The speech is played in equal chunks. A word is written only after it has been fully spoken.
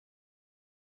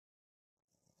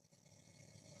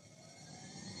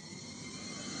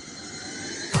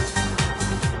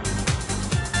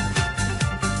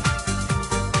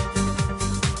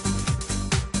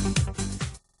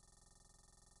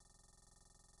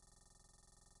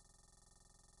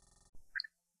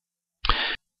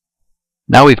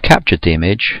Now we've captured the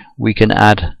image, we can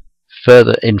add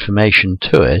further information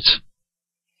to it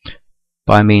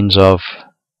by means of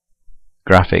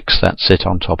graphics that sit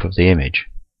on top of the image.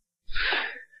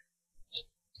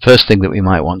 First thing that we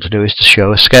might want to do is to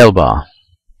show a scale bar,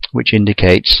 which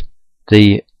indicates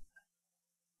the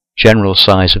general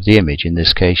size of the image. In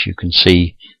this case, you can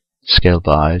see the scale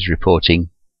bar is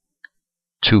reporting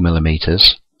 2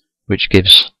 millimeters, which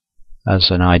gives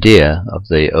us an idea of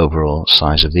the overall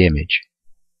size of the image.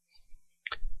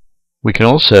 We can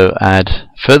also add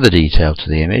further detail to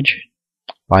the image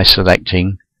by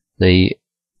selecting the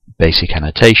basic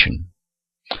annotation.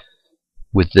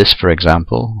 With this, for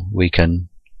example, we can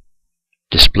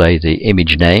display the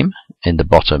image name in the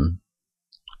bottom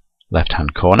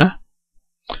left-hand corner.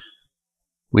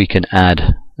 We can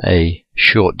add a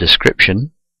short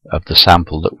description of the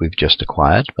sample that we've just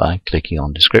acquired by clicking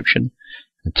on description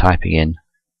and typing in,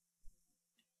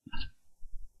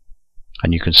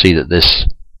 and you can see that this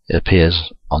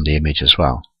appears on the image as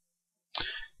well.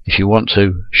 If you want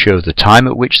to show the time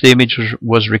at which the image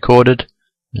was recorded,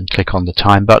 then click on the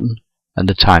time button and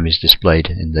the time is displayed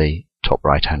in the top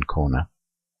right hand corner.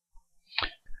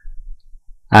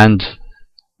 And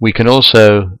we can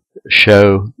also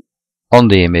show on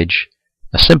the image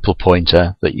a simple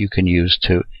pointer that you can use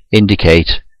to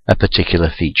indicate a particular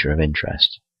feature of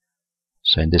interest.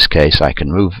 So in this case I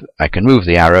can move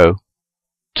the arrow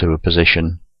to a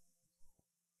position.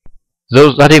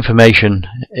 That information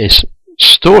is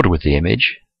stored with the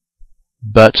image,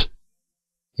 but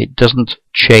it doesn't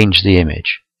change the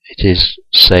image. It is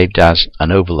saved as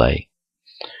an overlay.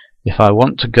 If I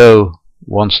want to go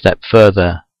one step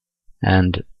further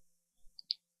and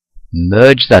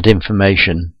merge that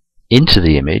information into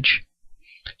the image,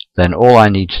 then all I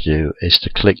need to do is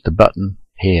to click the button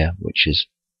here, which is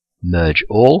Merge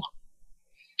All,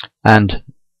 and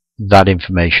that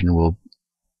information will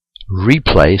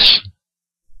replace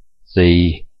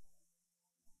the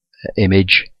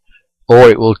image, or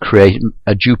it will create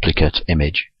a duplicate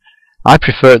image. I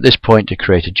prefer at this point to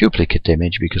create a duplicate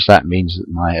image because that means that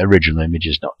my original image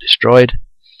is not destroyed.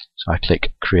 So I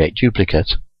click Create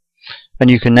Duplicate,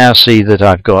 and you can now see that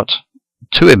I've got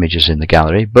two images in the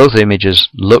gallery. Both images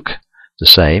look the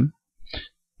same,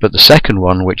 but the second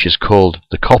one, which is called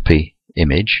the copy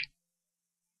image,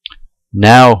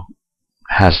 now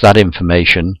has that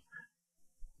information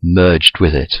merged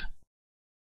with it.